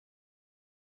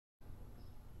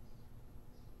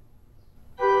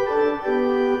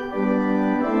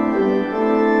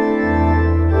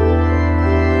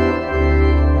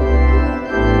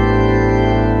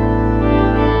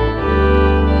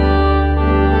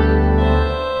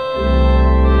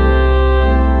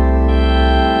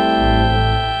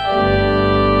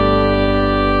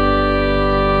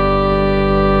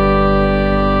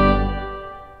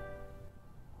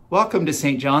Welcome to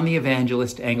St. John the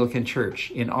Evangelist Anglican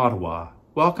Church in Ottawa.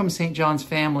 Welcome St. John's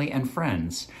family and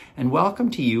friends, and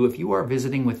welcome to you if you are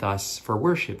visiting with us for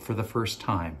worship for the first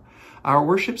time. Our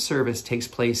worship service takes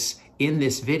place in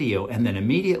this video and then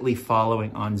immediately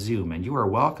following on Zoom, and you are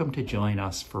welcome to join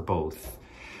us for both.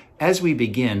 As we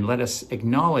begin, let us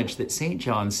acknowledge that St.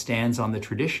 John stands on the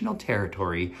traditional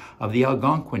territory of the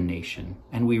Algonquin Nation,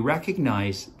 and we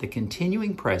recognize the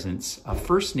continuing presence of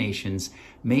First Nations,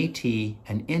 Métis,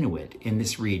 and Inuit in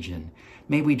this region.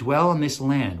 May we dwell on this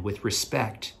land with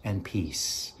respect and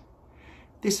peace.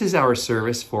 This is our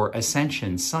service for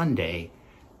Ascension Sunday.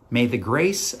 May the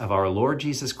grace of our Lord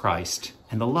Jesus Christ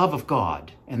and the love of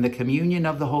God and the communion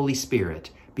of the Holy Spirit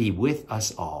be with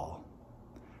us all.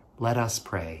 Let us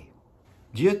pray.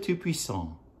 Dieu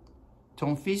Tout-Puissant,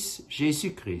 ton Fils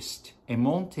Jésus-Christ est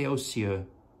monté aux cieux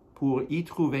pour y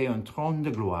trouver un trône de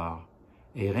gloire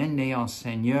et régner en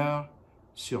Seigneur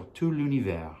sur tout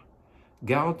l'univers.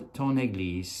 Garde ton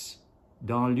Église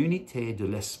dans l'unité de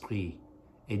l'Esprit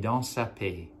et dans sa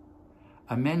paix.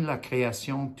 Amène la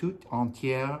création toute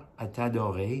entière à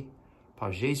t'adorer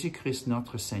par Jésus-Christ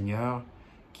notre Seigneur,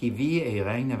 qui vit et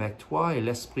règne avec toi et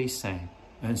l'Esprit Saint,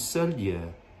 un seul Dieu,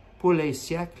 pour les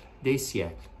siècles des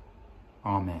siècles.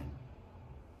 Amen.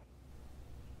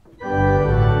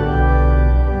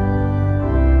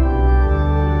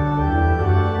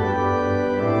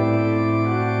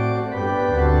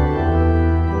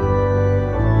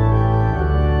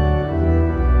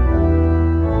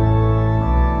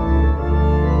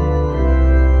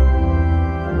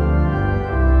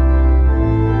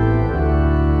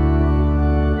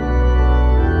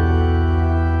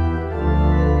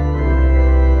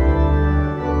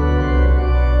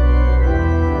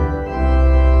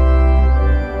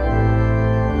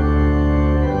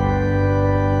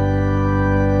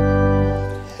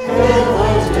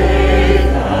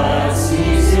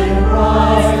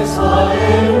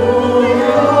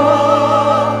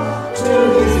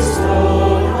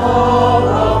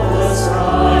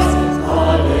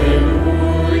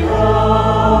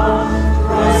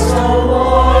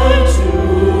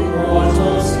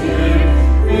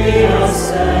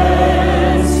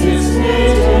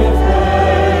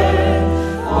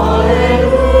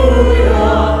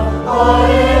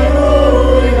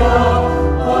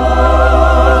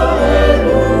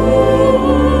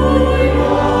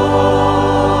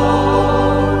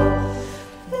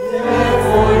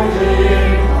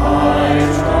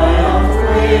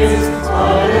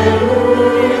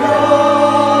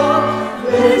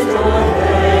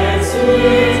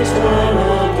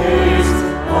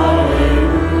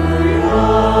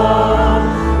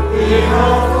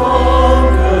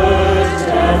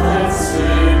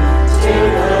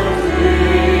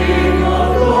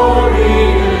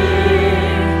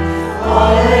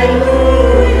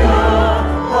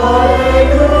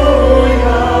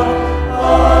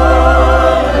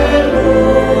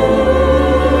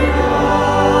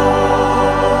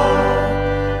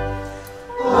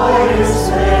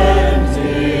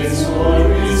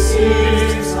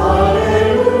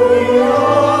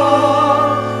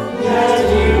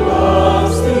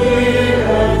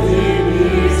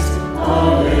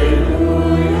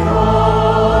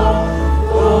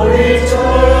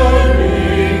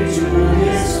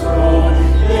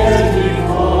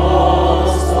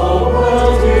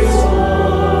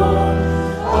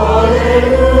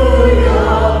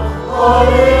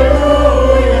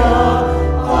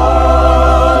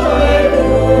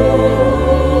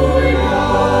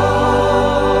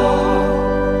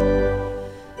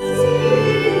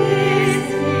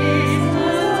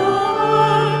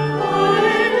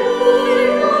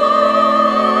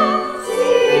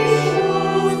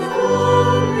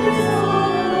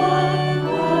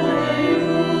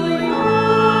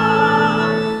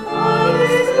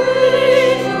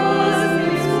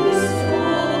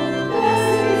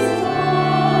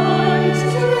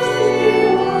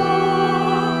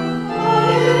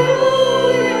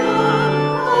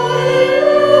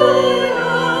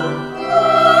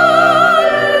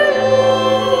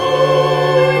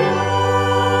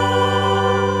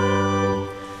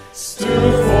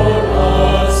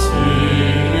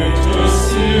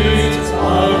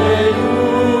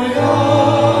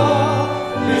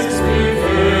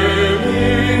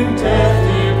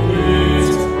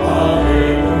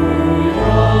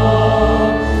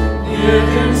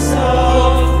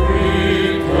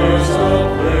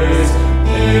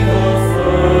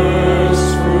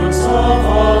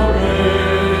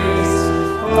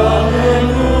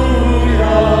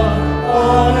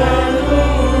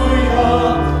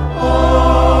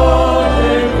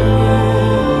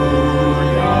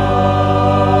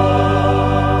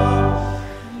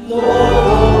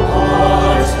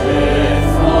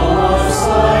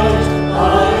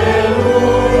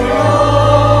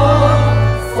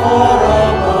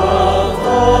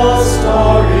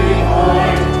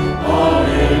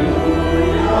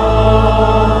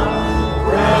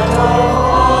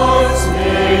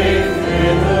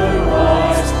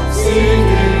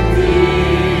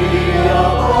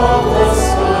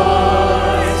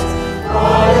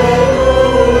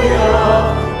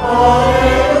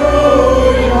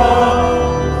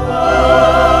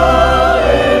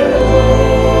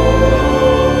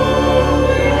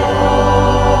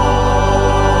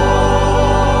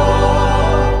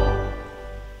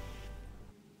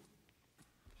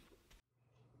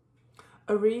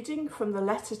 from the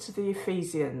letter to the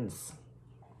Ephesians.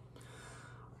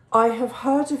 I have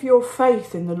heard of your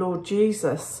faith in the Lord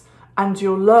Jesus and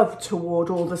your love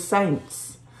toward all the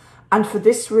saints, and for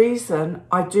this reason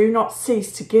I do not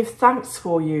cease to give thanks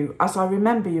for you as I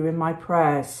remember you in my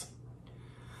prayers.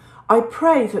 I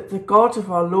pray that the God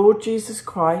of our Lord Jesus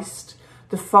Christ,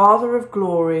 the Father of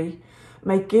glory,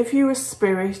 may give you a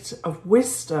spirit of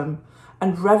wisdom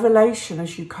and revelation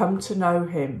as you come to know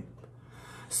him,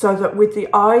 so that with the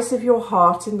eyes of your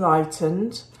heart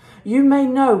enlightened, you may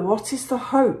know what is the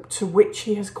hope to which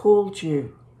he has called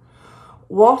you,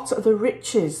 what are the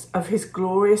riches of his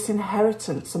glorious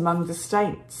inheritance among the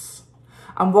saints,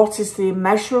 and what is the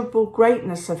immeasurable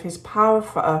greatness of his power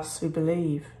for us who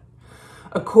believe,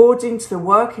 according to the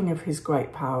working of his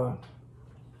great power.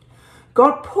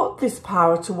 God put this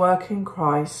power to work in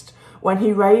Christ when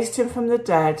he raised him from the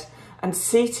dead and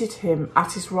seated him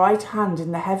at his right hand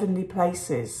in the heavenly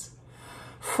places,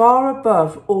 far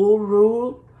above all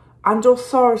rule and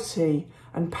authority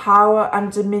and power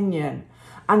and dominion,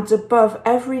 and above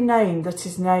every name that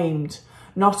is named,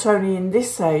 not only in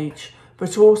this age,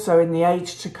 but also in the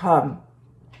age to come.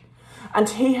 And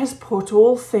he has put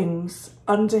all things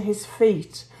under his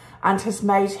feet, and has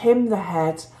made him the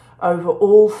head over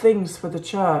all things for the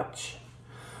church,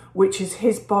 which is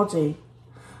his body,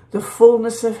 the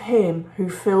fullness of him who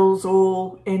fills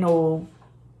all in all.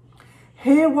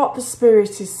 Hear what the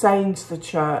Spirit is saying to the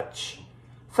church.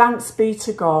 Thanks be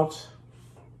to God.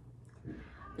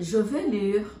 Je vais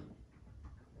lire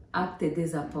Actes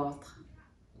des Apôtres.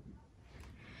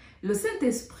 Le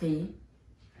Saint-Esprit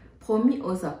promis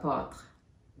aux apôtres.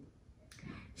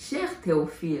 Cher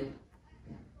Théophile,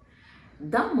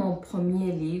 dans mon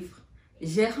premier livre,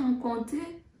 j'ai rencontré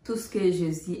tout ce que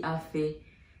Jésus a fait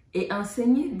et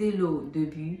enseigné dès le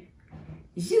début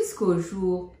jusqu'au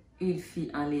jour où il fut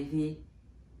enlevé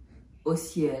au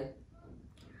ciel.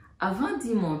 Avant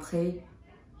d'y montrer,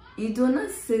 il donna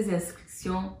ses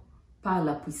instructions par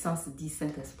la puissance du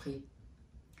Saint-Esprit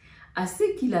à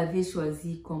ceux qu'il avait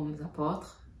choisis comme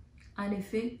apôtres. En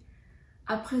effet,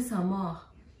 après sa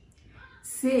mort,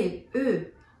 c'est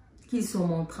eux qui se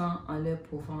montrant en leur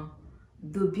prouvant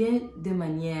de bien des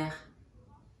manières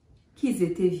qu'ils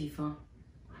étaient vivants.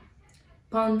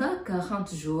 Pendant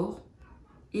 40 jours,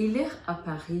 il leur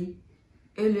apparut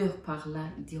et leur parla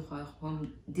du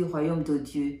royaume de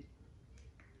Dieu.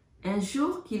 Un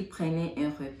jour qu'il prenait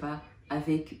un repas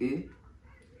avec eux,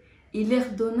 il leur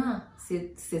donna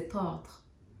cet ordre.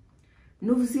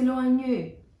 Ne vous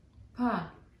éloignez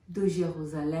pas de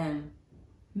Jérusalem,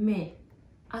 mais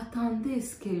attendez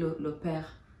ce que le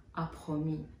Père a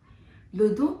promis,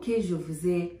 le don que je vous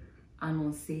ai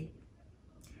annoncé.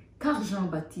 Car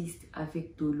Jean-Baptiste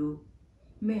avec de l'eau,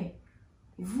 mais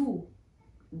vous,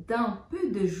 dans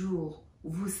peu de jours,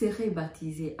 vous serez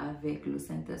baptisés avec le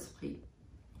Saint-Esprit.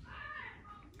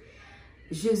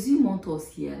 Jésus monte au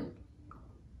ciel.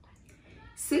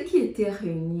 Ceux qui étaient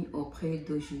réunis auprès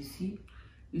de Jésus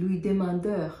lui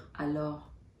demandèrent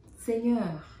alors, «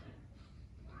 Seigneur,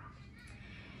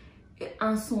 et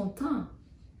en son temps,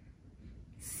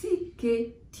 si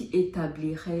que tu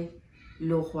établirais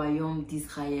le royaume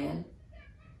d'Israël? »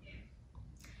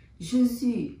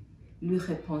 Jésus lui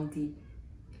répondit,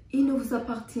 « Il ne vous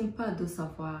appartient pas de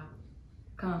savoir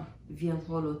quand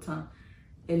viendra le temps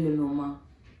et le moment,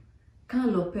 quand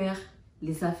le Père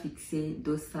les a fixés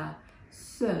de sa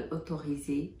seule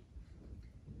autorité.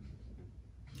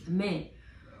 Mais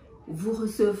vous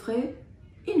recevrez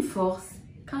une force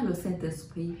quand le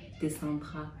Saint-Esprit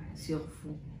descendra sur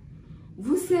vous.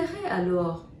 Vous serez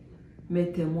alors mes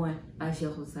témoins à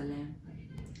Jérusalem,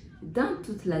 dans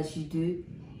toute la Judée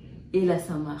et la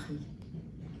Samarie,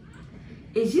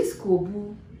 et jusqu'au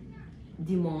bout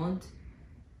du monde. »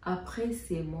 Après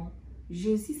ces mots,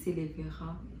 Jésus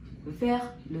s'élèvera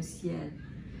vers le ciel,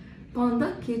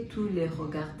 pendant que tous les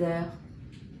regardèrent,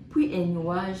 puis un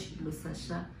nuage le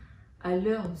sacha à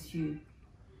leurs yeux.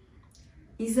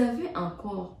 Ils avaient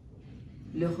encore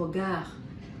le regard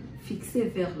fixé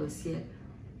vers le ciel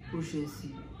où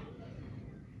Jésus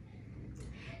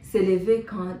s'élevait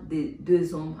quand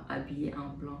deux hommes habillés en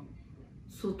blanc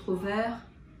se trouvèrent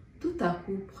tout à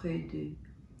coup près d'eux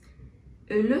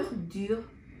et leur dirent,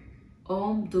 «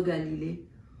 Hommes de Galilée,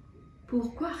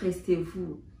 pourquoi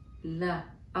restez-vous là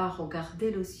à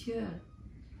regarder le ciel?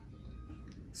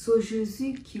 Ce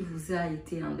Jésus qui vous a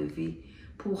été enlevé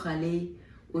pour aller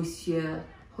au ciel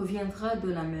reviendra de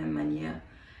la même manière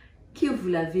que vous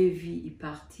l'avez vu y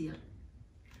partir. »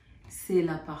 C'est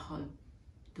la parole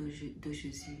de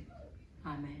Jésus.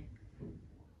 Amen.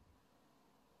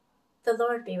 The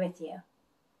Lord be with you.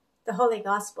 The Holy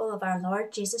Gospel of our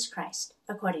Lord Jesus Christ,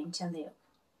 according to Luke.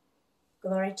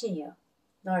 Glory to you,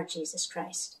 Lord Jesus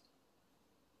Christ.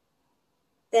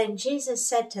 Then Jesus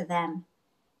said to them,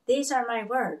 These are my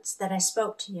words that I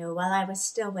spoke to you while I was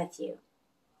still with you,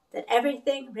 that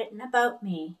everything written about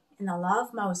me in the law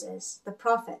of Moses, the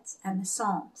prophets, and the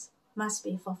Psalms must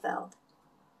be fulfilled.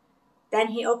 Then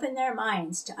he opened their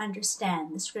minds to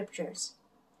understand the Scriptures.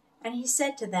 And he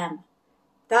said to them,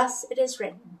 Thus it is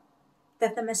written,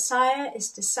 that the Messiah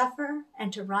is to suffer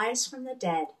and to rise from the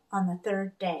dead on the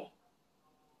third day,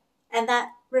 and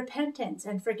that repentance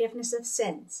and forgiveness of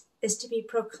sins is to be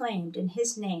proclaimed in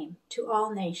his name to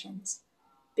all nations,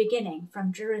 beginning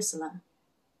from Jerusalem.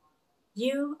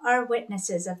 You are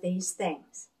witnesses of these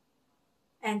things.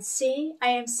 And see, I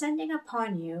am sending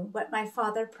upon you what my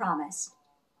Father promised.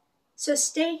 So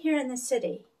stay here in the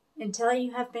city until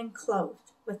you have been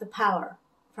clothed with the power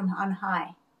from on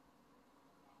high.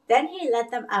 Then he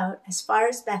led them out as far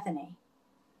as Bethany,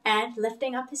 and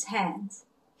lifting up his hands,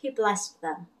 he blessed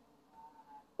them.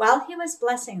 While he was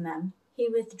blessing them, he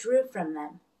withdrew from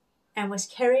them and was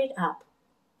carried up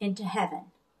into heaven.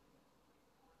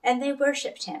 And they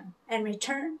worshipped him and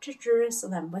returned to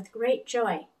Jerusalem with great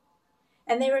joy.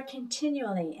 And they were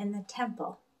continually in the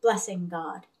temple, blessing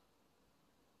God.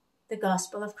 The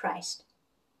Gospel of Christ.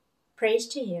 Praise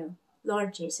to you,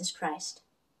 Lord Jesus Christ.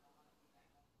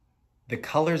 The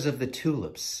colors of the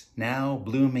tulips now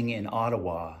blooming in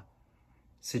Ottawa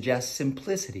suggest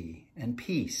simplicity and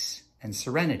peace and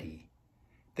serenity.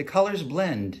 The colors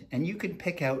blend and you can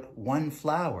pick out one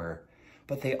flower,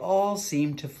 but they all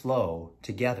seem to flow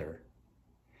together.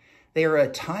 They are a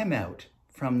timeout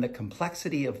from the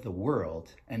complexity of the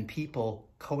world and people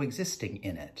coexisting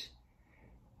in it.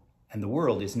 And the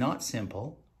world is not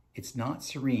simple, it's not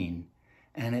serene,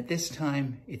 and at this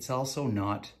time it's also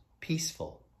not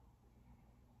peaceful.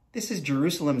 This is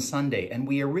Jerusalem Sunday, and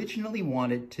we originally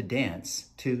wanted to dance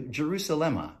to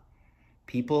Jerusalema,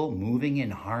 people moving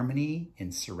in harmony,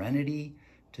 in serenity,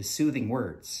 to soothing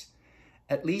words.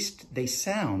 At least they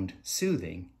sound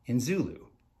soothing in Zulu.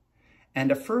 And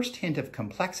a first hint of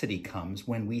complexity comes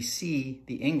when we see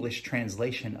the English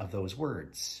translation of those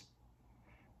words.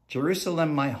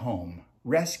 Jerusalem, my home,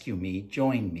 rescue me,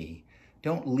 join me,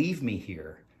 don't leave me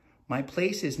here. My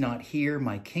place is not here,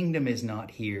 my kingdom is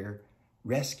not here.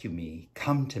 Rescue me,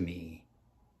 come to me.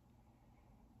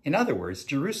 In other words,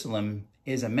 Jerusalem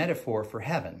is a metaphor for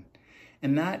heaven,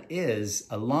 and that is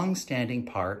a long-standing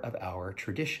part of our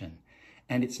tradition.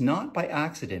 And it's not by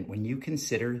accident when you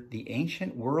consider the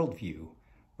ancient worldview,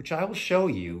 which I will show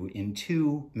you in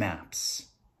two maps.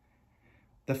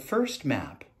 The first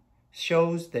map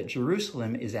shows that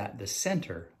Jerusalem is at the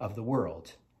center of the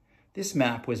world. This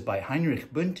map was by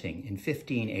Heinrich Bunting in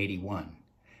 1581.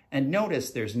 And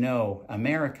notice there's no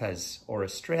Americas or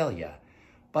Australia,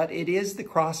 but it is the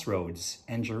crossroads,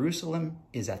 and Jerusalem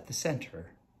is at the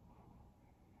center.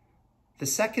 The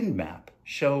second map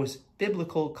shows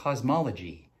biblical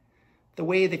cosmology, the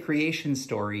way the creation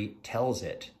story tells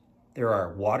it. There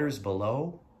are waters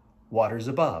below, waters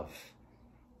above,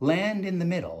 land in the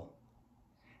middle,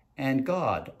 and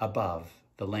God above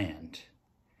the land.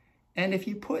 And if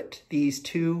you put these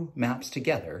two maps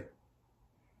together,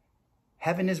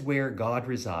 heaven is where God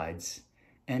resides,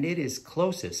 and it is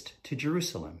closest to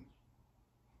Jerusalem.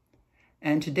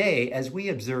 And today, as we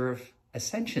observe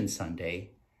Ascension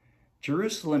Sunday,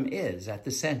 Jerusalem is at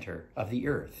the center of the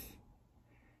earth.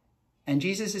 And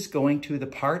Jesus is going to the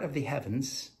part of the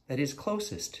heavens that is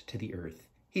closest to the earth.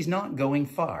 He's not going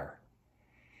far.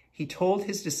 He told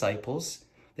his disciples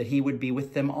that he would be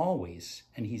with them always,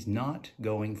 and he's not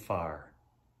going far.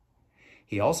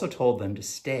 He also told them to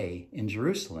stay in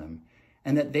Jerusalem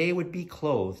and that they would be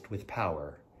clothed with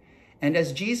power. And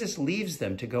as Jesus leaves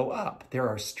them to go up, there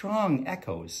are strong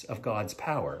echoes of God's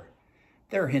power.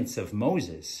 There are hints of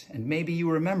Moses, and maybe you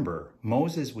remember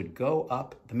Moses would go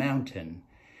up the mountain,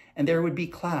 and there would be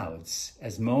clouds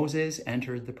as Moses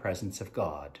entered the presence of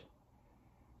God.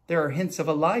 There are hints of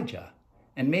Elijah,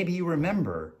 and maybe you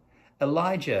remember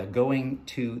Elijah going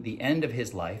to the end of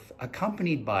his life,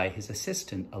 accompanied by his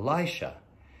assistant Elisha.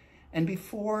 And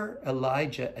before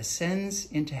Elijah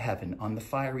ascends into heaven on the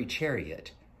fiery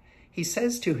chariot, he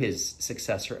says to his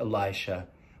successor Elisha,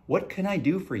 "What can I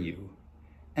do for you?"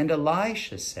 And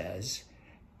Elisha says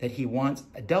that he wants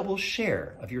a double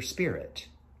share of your spirit.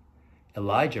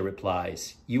 Elijah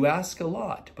replies, "You ask a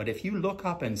lot, but if you look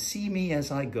up and see me as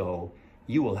I go,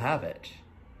 you will have it."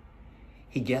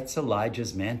 He gets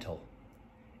Elijah's mantle.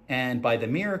 And by the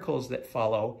miracles that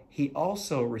follow, he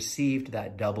also received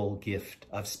that double gift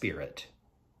of spirit.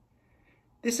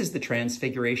 This is the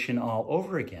transfiguration all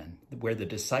over again, where the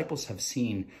disciples have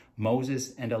seen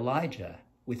Moses and Elijah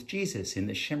with Jesus in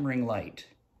the shimmering light.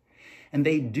 and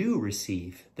they do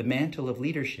receive the mantle of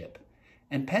leadership.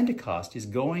 And Pentecost is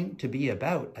going to be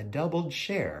about a doubled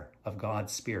share of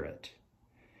God's Spirit.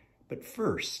 But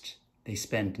first, they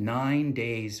spent 9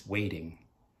 days waiting.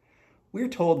 We're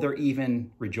told they're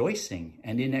even rejoicing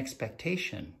and in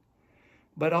expectation.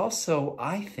 But also,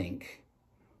 I think,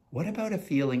 what about a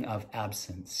feeling of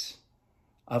absence,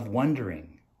 of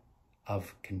wondering,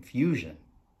 of confusion?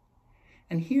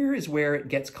 And here is where it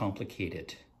gets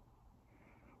complicated.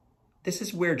 This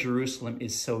is where Jerusalem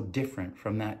is so different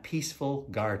from that peaceful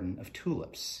garden of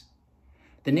tulips.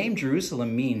 The name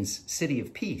Jerusalem means city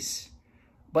of peace,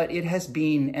 but it has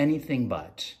been anything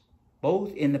but,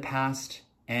 both in the past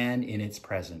and in its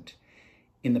present.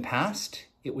 In the past,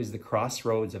 it was the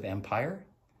crossroads of empire.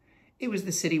 It was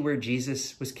the city where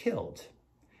Jesus was killed.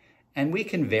 And we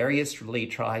can variously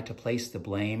try to place the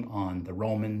blame on the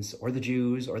Romans or the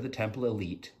Jews or the temple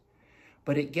elite.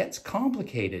 But it gets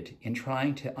complicated in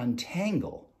trying to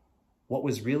untangle what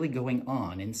was really going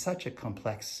on in such a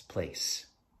complex place.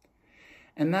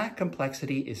 And that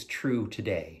complexity is true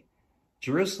today.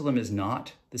 Jerusalem is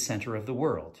not the center of the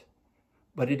world,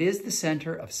 but it is the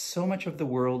center of so much of the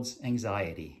world's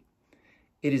anxiety.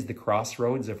 It is the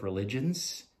crossroads of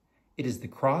religions. It is the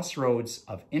crossroads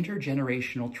of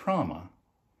intergenerational trauma.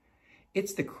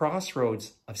 It's the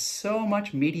crossroads of so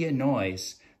much media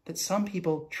noise that some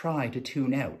people try to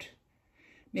tune out.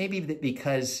 Maybe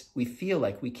because we feel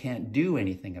like we can't do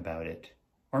anything about it,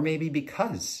 or maybe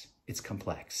because it's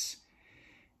complex.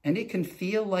 And it can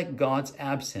feel like God's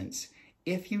absence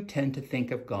if you tend to think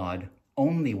of God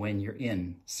only when you're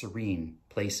in serene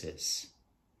places.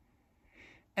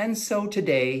 And so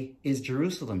today is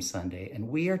Jerusalem Sunday, and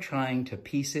we are trying to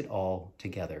piece it all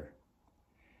together.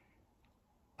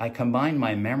 I combine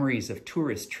my memories of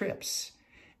tourist trips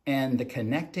and the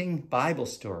connecting Bible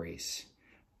stories,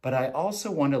 but I also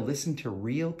want to listen to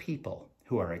real people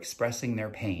who are expressing their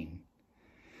pain.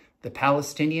 The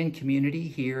Palestinian community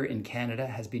here in Canada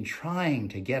has been trying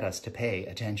to get us to pay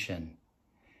attention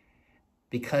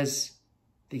because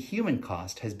the human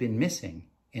cost has been missing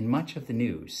in much of the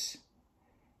news.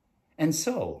 And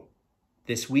so,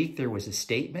 this week there was a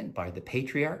statement by the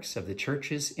patriarchs of the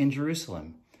churches in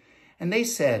Jerusalem, and they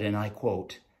said, and I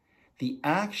quote, "The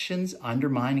actions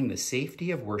undermining the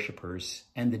safety of worshippers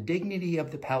and the dignity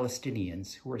of the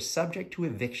Palestinians who are subject to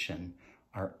eviction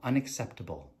are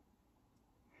unacceptable."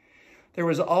 There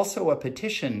was also a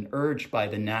petition urged by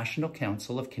the National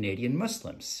Council of Canadian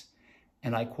Muslims,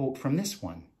 and I quote from this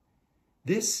one,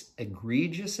 "This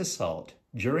egregious assault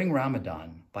during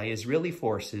Ramadan by Israeli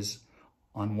forces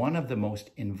on one of the most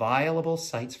inviolable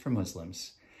sites for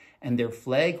Muslims and their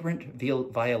flagrant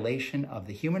violation of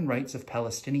the human rights of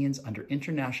Palestinians under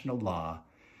international law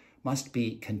must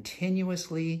be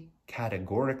continuously,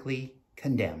 categorically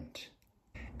condemned."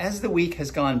 As the week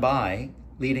has gone by,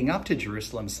 leading up to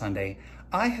Jerusalem Sunday,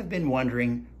 I have been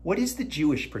wondering, what is the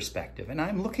Jewish perspective? And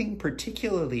I'm looking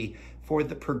particularly for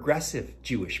the progressive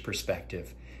Jewish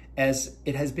perspective, as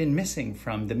it has been missing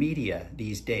from the media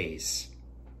these days.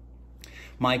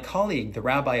 My colleague, the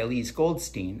Rabbi Elise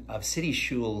Goldstein of City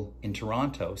Shul in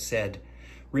Toronto, said,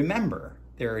 "Remember,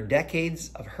 there are decades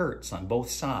of hurts on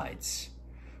both sides.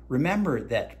 Remember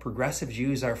that progressive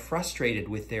Jews are frustrated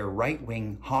with their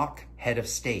right-wing hawk head of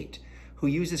state, who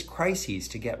uses crises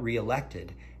to get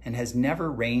reelected and has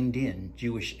never reined in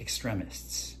Jewish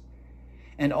extremists.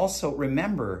 And also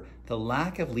remember the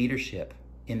lack of leadership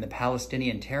in the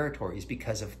Palestinian territories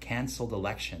because of canceled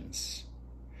elections.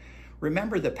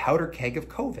 Remember the powder keg of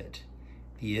COVID.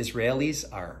 The Israelis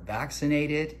are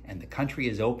vaccinated and the country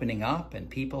is opening up and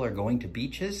people are going to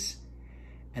beaches.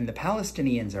 And the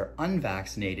Palestinians are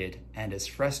unvaccinated and as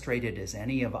frustrated as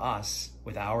any of us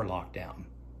with our lockdown."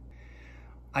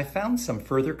 I found some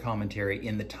further commentary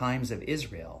in the Times of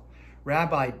Israel.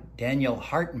 Rabbi Daniel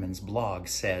Hartman's blog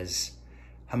says,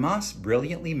 "Hamas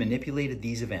brilliantly manipulated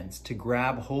these events to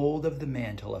grab hold of the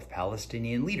mantle of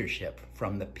Palestinian leadership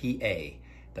from the PA,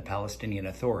 the Palestinian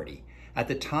Authority, at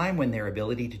the time when their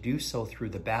ability to do so through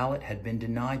the ballot had been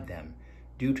denied them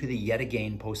due to the yet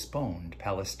again postponed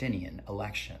Palestinian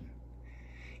election."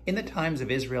 In the Times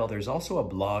of Israel, there's also a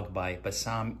blog by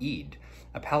Bassam Eid,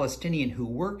 a Palestinian who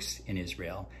works in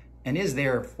Israel and is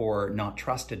therefore not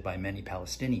trusted by many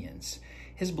Palestinians.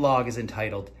 His blog is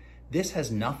entitled, "This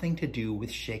Has Nothing to Do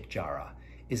with Sheikh Jarrah.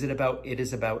 It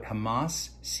is about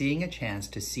Hamas seeing a chance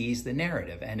to seize the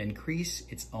narrative and increase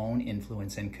its own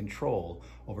influence and control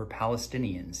over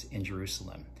Palestinians in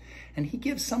Jerusalem." And he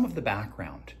gives some of the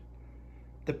background.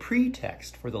 The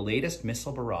pretext for the latest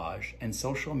missile barrage and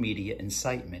social media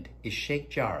incitement is Sheikh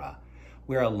Jarrah,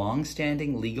 where a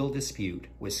long-standing legal dispute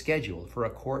was scheduled for a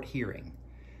court hearing.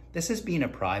 This has been a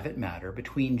private matter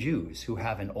between Jews who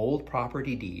have an old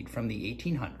property deed from the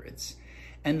 1800s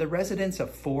and the residents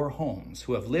of 4 homes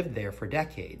who have lived there for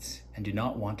decades and do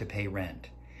not want to pay rent.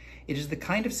 It is the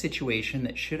kind of situation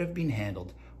that should have been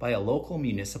handled by a local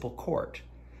municipal court.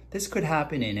 This could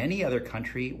happen in any other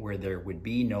country where there would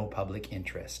be no public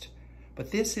interest.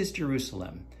 But this is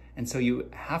Jerusalem, and so you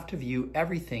have to view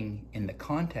everything in the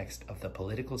context of the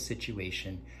political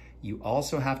situation. You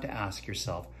also have to ask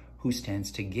yourself who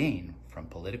stands to gain from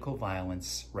political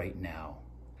violence right now.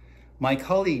 My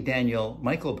colleague Daniel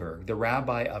Michaelberg, the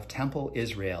rabbi of Temple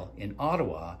Israel in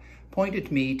Ottawa,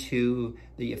 pointed me to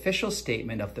the official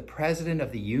statement of the president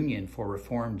of the Union for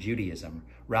Reform Judaism,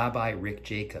 Rabbi Rick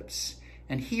Jacobs.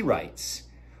 And he writes,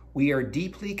 "We are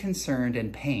deeply concerned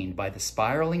and pained by the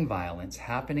spiraling violence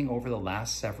happening over the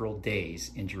last several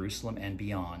days in Jerusalem and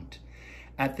beyond.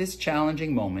 At this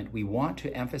challenging moment, we want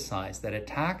to emphasize that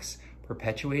attacks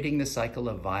perpetuating the cycle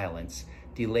of violence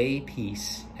delay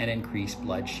peace and increase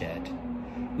bloodshed.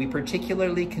 We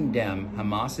particularly condemn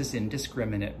Hamas's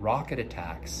indiscriminate rocket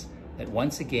attacks that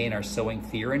once again are sowing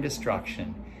fear and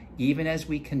destruction, even as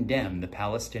we condemn the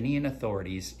Palestinian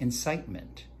Authorities'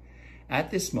 incitement. At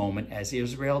this moment, as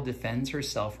Israel defends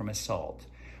herself from assault,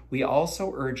 we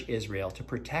also urge Israel to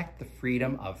protect the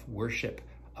freedom of worship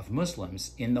of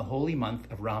Muslims in the holy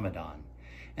month of Ramadan,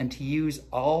 and to use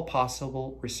all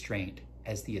possible restraint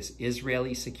as the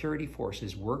Israeli security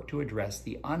forces work to address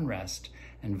the unrest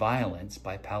and violence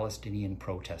by Palestinian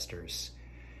protesters.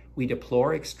 We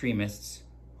deplore extremists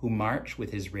who march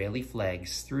with Israeli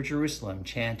flags through Jerusalem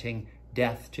chanting,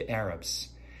 'Death to Arabs.'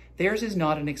 Theirs is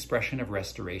not an expression of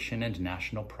restoration and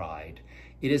national pride.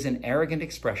 It is an arrogant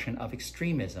expression of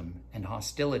extremism and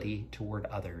hostility toward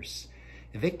others.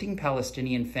 Evicting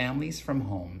Palestinian families from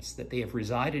homes that they have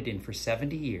resided in for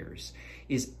 70 years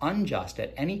is unjust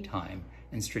at any time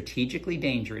and strategically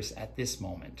dangerous at this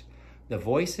moment. The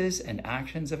voices and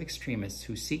actions of extremists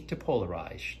who seek to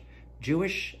polarize,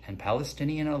 Jewish and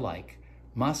Palestinian alike,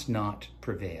 must not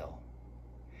prevail."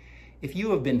 If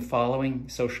you have been following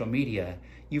social media,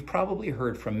 you've probably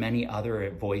heard from many other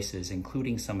voices,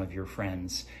 including some of your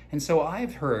friends. And so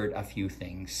I've heard a few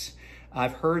things.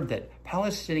 I've heard that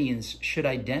Palestinians should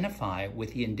identify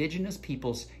with the indigenous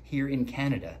peoples here in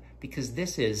Canada because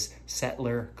this is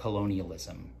settler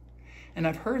colonialism. And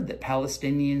I've heard that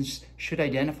Palestinians should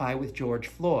identify with George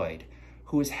Floyd,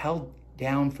 who was held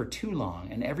down for too long,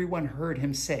 and everyone heard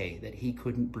him say that he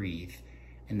couldn't breathe,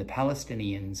 and the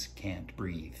Palestinians can't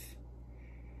breathe.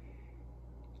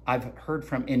 I've heard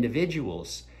from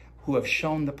individuals who have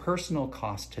shown the personal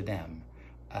cost to them.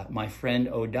 My friend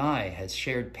Odai has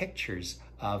shared pictures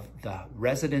of the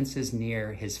residences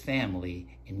near his family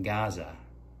in Gaza.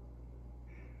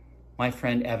 My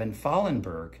friend Evan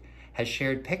Fallenberg has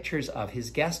shared pictures of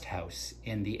his guest house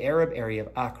in the Arab area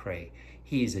of Acre.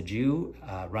 He's a Jew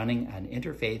running an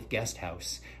interfaith guest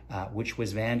house, which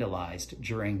was vandalized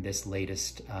during this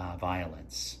latest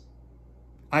violence.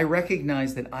 I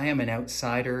recognize that I am an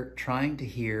outsider trying to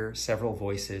hear several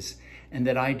voices, and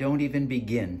that I don't even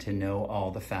begin to know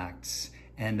all the facts,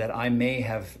 and that I may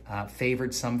have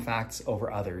favored some facts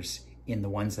over others in the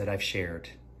ones that I've shared.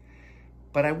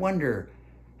 But I wonder,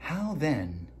 how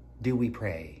then do we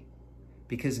pray?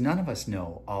 Because none of us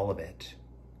know all of it.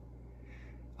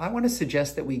 I want to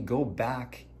suggest that we go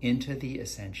back into the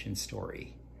Ascension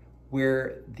story,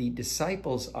 where the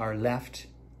disciples are left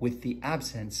with the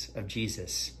absence of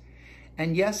Jesus.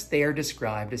 And yes, they are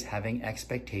described as having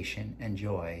expectation and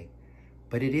joy,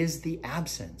 but it is the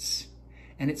absence.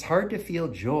 And it's hard to feel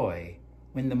joy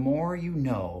when the more you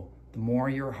know, the more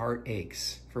your heart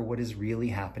aches for what is really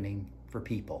happening for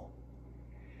people.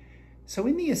 So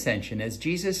in the Ascension, as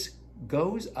Jesus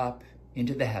goes up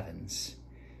into the heavens,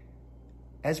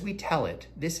 as we tell it,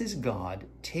 this is God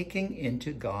taking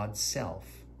into God's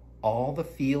self all the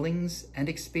feelings and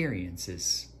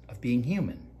experiences of being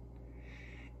human.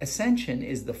 Ascension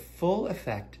is the full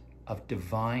effect of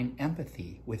divine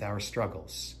empathy with our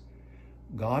struggles.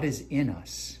 God is in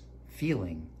us,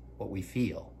 feeling what we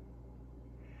feel.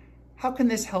 How can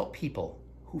this help people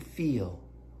who feel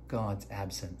God's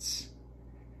absence?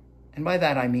 And by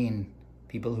that I mean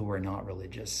people who are not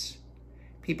religious,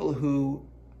 people who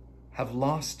have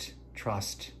lost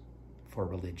trust for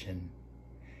religion,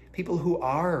 people who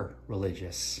are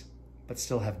religious but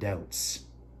still have doubts.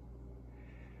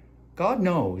 God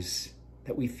knows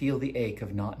that we feel the ache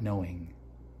of not knowing.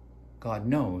 God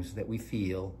knows that we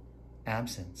feel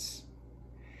absence.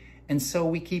 And so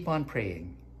we keep on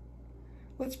praying.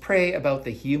 Let's pray about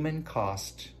the human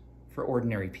cost for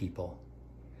ordinary people.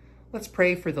 Let's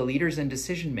pray for the leaders and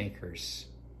decision makers.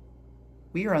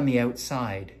 We are on the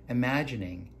outside,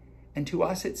 imagining and to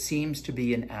us it seems to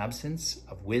be an absence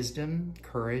of wisdom,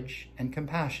 courage, and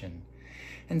compassion.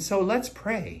 And so let's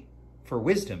pray for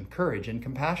wisdom, courage, and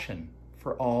compassion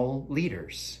for all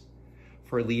leaders,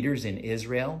 for leaders in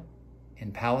Israel,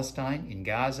 in Palestine, in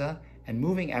Gaza, and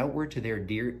moving outward to their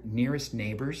nearest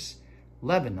neighbors,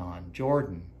 Lebanon,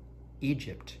 Jordan,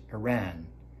 Egypt, Iran,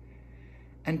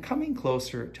 and coming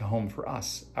closer to home for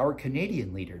us, our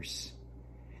Canadian leaders,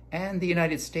 and the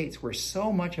United States, where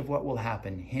so much of what will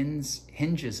happen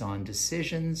hinges on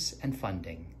decisions and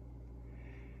funding.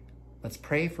 Let's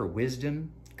pray for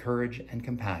wisdom, courage, and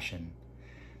compassion,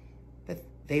 that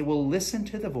they will listen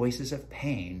to the voices of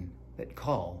pain that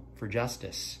call for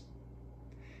justice.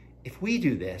 If we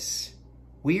do this,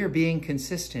 we are being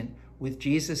consistent with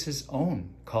Jesus' own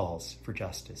calls for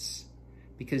justice,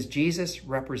 because Jesus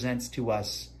represents to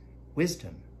us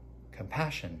wisdom,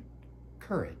 compassion,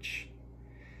 courage.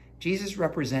 Jesus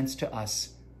represents to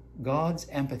us God's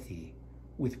empathy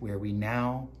with where we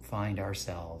now find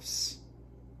ourselves.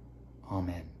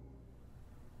 Amen.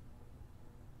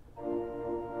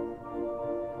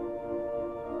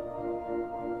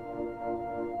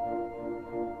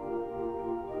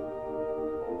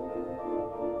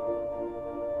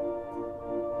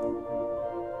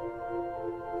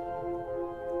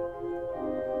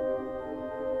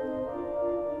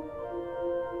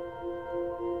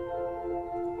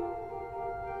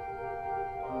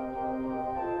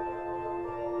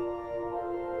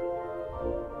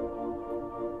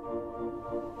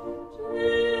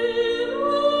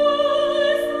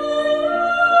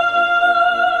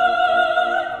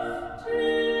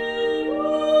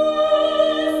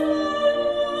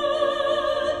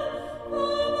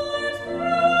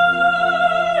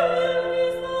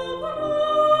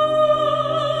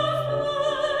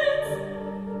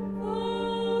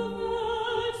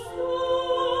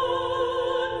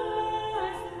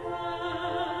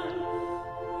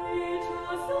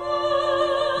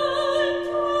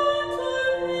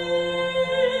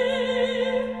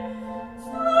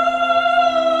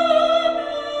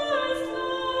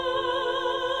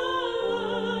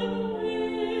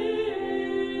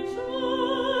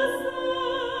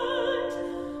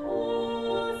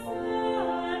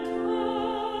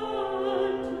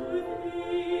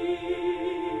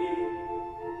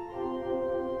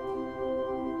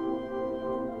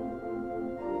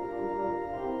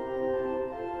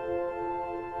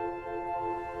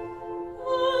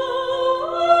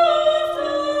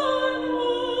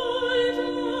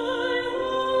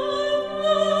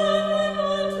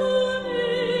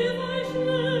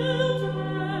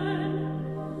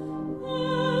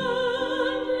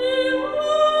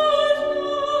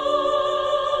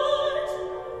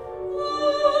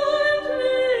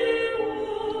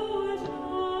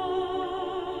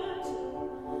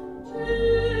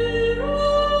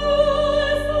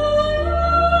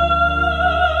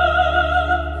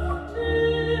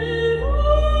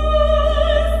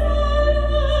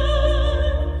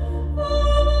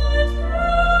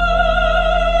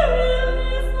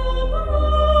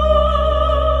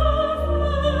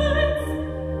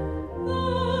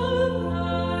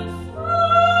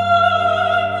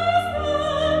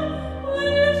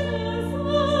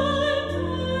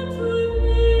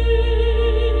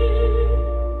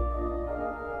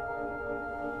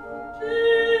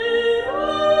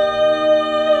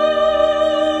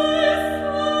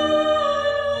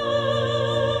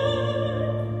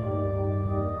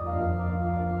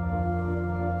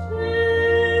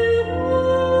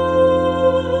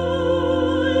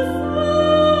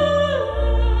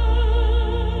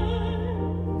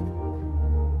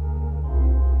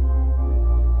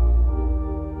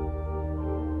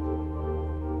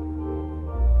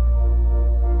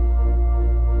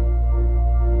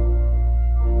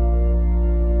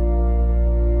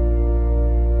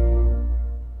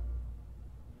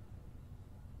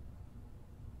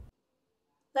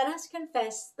 Let us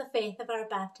confess the faith of our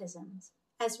baptisms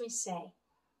as we say,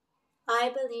 I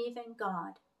believe in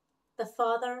God, the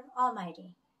Father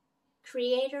Almighty,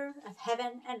 creator of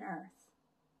heaven and earth.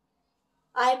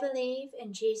 I believe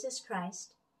in Jesus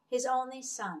Christ, his only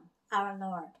Son, our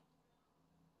Lord.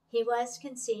 He was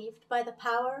conceived by the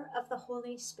power of the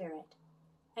Holy Spirit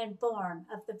and born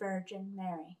of the Virgin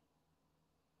Mary.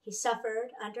 He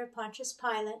suffered under Pontius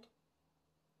Pilate,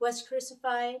 was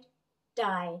crucified,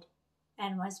 died,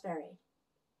 and was buried.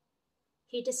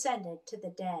 He descended to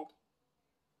the dead.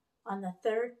 On the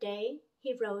third day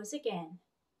he rose again.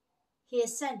 He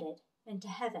ascended into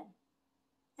heaven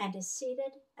and is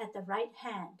seated at the right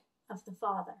hand of the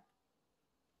Father.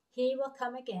 He will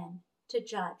come again to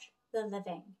judge the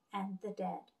living and the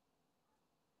dead.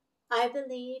 I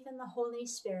believe in the Holy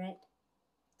Spirit,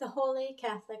 the Holy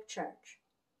Catholic Church,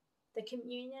 the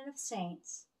communion of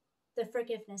saints, the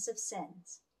forgiveness of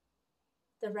sins,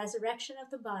 the resurrection of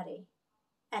the body,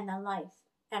 and the life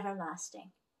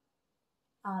everlasting.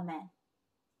 Amen.